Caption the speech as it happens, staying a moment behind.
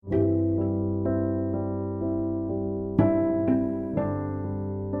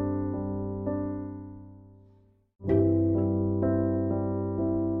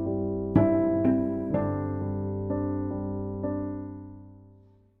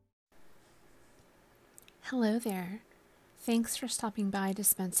Hello there. Thanks for stopping by to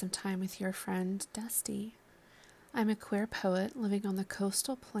spend some time with your friend Dusti. I'm a queer poet living on the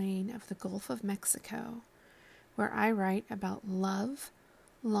coastal plain of the Gulf of Mexico, where I write about love,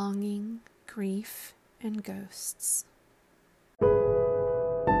 longing, grief, and ghosts.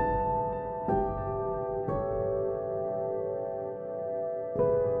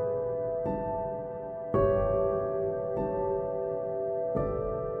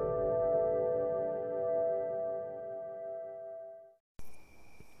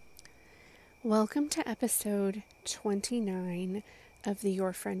 Welcome to episode 29 of the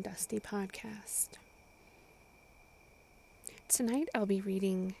Your Friend Dusti podcast. Tonight I'll be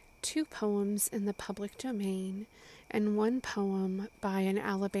reading 2 poems in the public domain and 1 poem by an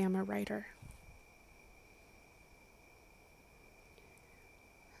Alabama writer.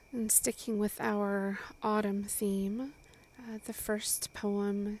 And sticking with our autumn theme, the first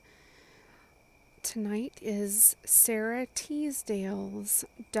poem tonight is Sara Teasdale's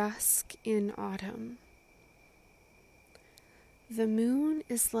Dusk in Autumn. The moon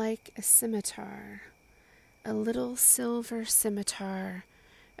is like a scimitar, a little silver scimitar,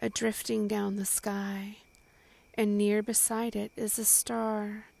 a-drifting down the sky, and near beside it is a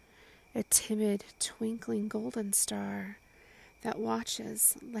star, a timid, twinkling golden star that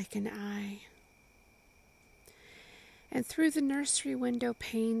watches like an eye. And through the nursery window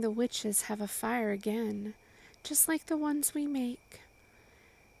pane the witches have a fire again, just like the ones we make.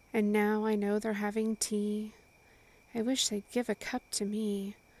 And now I know they're having tea. I wish they'd give a cup to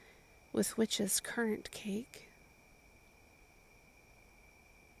me, with witches' currant cake.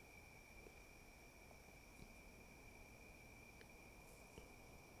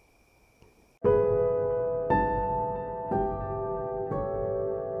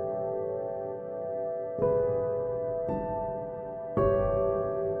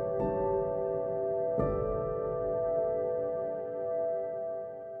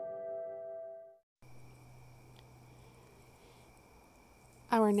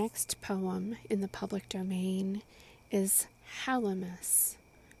 Our next poem in the public domain is Hallowmas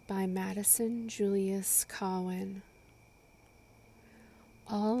by Madison Julius Cawein.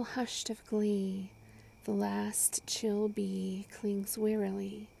 All hushed of glee, the last chill bee clings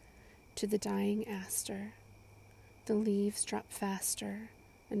wearily to the dying aster. The leaves drop faster,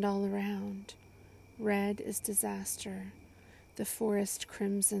 and all around, red is disaster. The forest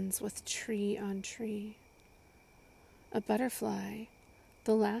crimsons with tree on tree. A butterfly,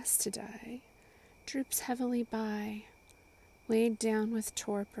 the last to die, droops heavily by, weighed down with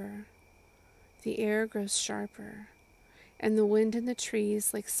torpor. The air grows sharper, and the wind in the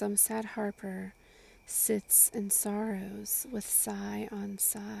trees, like some sad harper, sits and sorrows with sigh on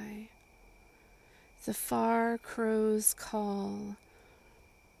sigh. The far crows call,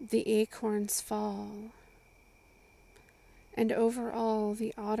 the acorns fall, and over all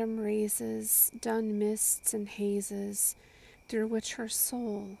the autumn raises dun mists and hazes, through which her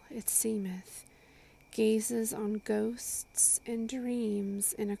soul, it seemeth, gazes on ghosts and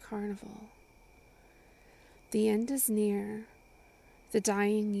dreams in a carnival. The end is near, the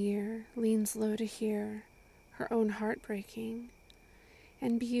dying year leans low to hear her own heart breaking,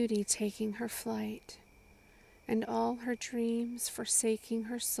 and beauty taking her flight, and all her dreams forsaking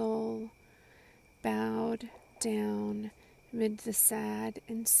her soul, bowed down mid the sad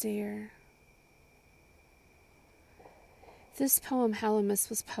and sere. This poem, Hallowmas,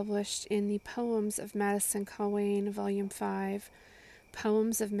 was published in the Poems of Madison Cawein, Volume 5,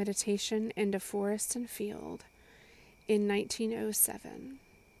 Poems of Meditation and a Forest and Field, in 1907,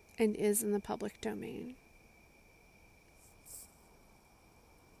 and is in the public domain.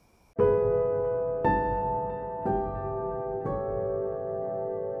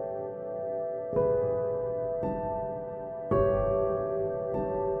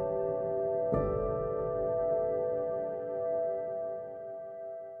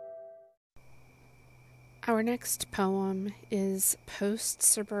 Our next poem is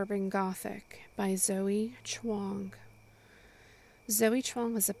Post-Suburban Gothic by Zoe Chuang. Zoe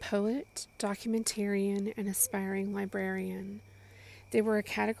Chuang was a poet, documentarian, and aspiring librarian. They were a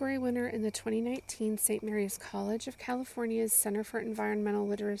category winner in the 2019 St. Mary's College of California's Center for Environmental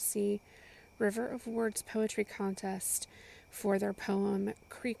Literacy River of Words Poetry Contest for their poem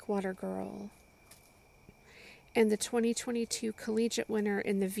Creekwater Girl, and the 2022 collegiate winner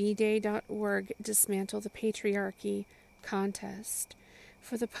in the vday.org Dismantle the Patriarchy contest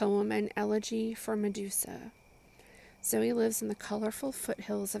for the poem An Elegy for Medusa. Zoe lives in the colorful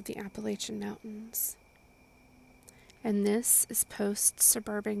foothills of the Appalachian Mountains. And this is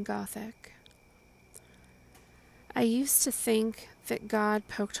Post-Suburban Gothic. I used to think that God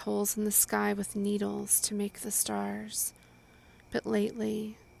poked holes in the sky with needles to make the stars. But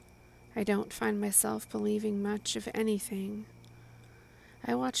lately, I don't find myself believing much of anything.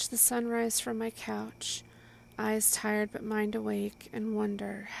 I watch the sunrise from my couch, eyes tired but mind awake, and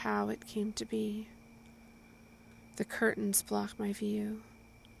wonder how it came to be. The curtains block my view.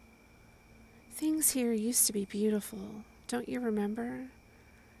 Things here used to be beautiful, don't you remember?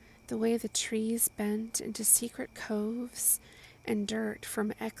 The way the trees bent into secret coves and dirt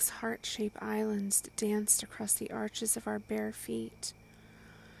from heart-shaped islands danced across the arches of our bare feet.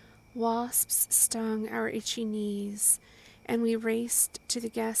 Wasps stung our itchy knees, and we raced to the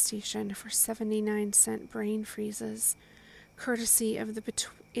gas station for 79-cent brain freezes, courtesy of the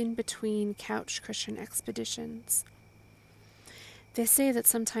in-between couch cushion expeditions. They say that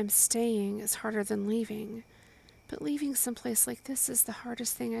sometimes staying is harder than leaving, but leaving someplace like this is the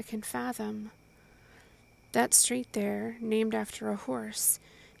hardest thing I can fathom. That street there, named after a horse,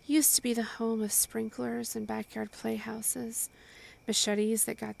 used to be the home of sprinklers and backyard playhouses, machetes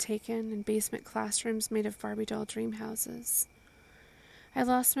that got taken, and basement classrooms made of Barbie doll dream houses. I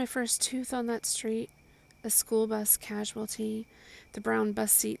lost my first tooth on that street, a school bus casualty, the brown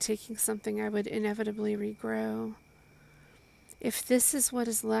bus seat taking something I would inevitably regrow. If this is what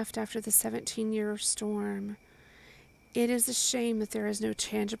is left after the 17-year storm, it is a shame that there is no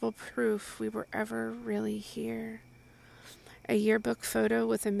tangible proof we were ever really here. A yearbook photo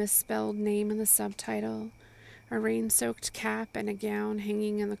with a misspelled name in the subtitle, a rain-soaked cap and a gown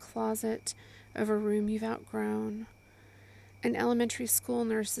hanging in the closet of a room you've outgrown, an elementary school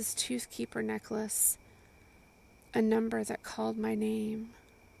nurse's toothkeeper necklace, a number that called my name.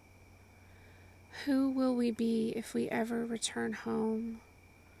 Who will we be if we ever return home?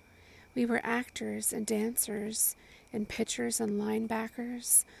 We were actors and dancers and pitchers and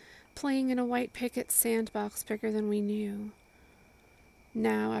linebackers, playing in a white picket sandbox bigger than we knew.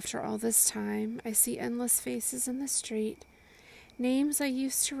 Now, after all this time, I see endless faces in the street, names I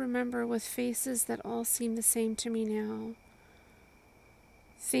used to remember with faces that all seem the same to me now.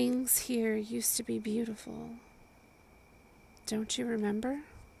 Things here used to be beautiful. Don't you remember?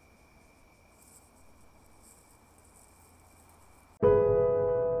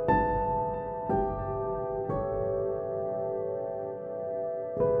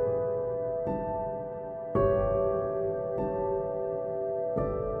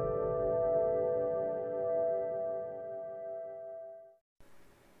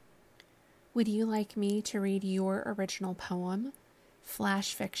 Would you like me to read your original poem,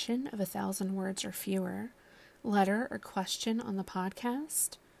 flash fiction of 1,000 words or fewer, letter or question on the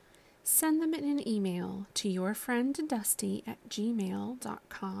podcast? Send them in an email to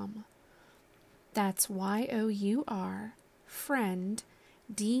yourfrienddusty@gmail.com. That's YOUR friend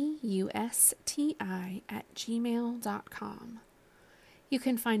DUSTI@gmail.com. You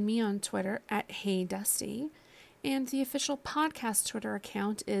can find me on Twitter @HeyDusty, and the official podcast Twitter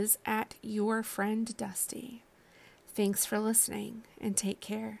account is @YourFriendDusty. Thanks for listening, and take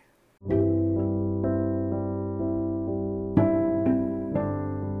care.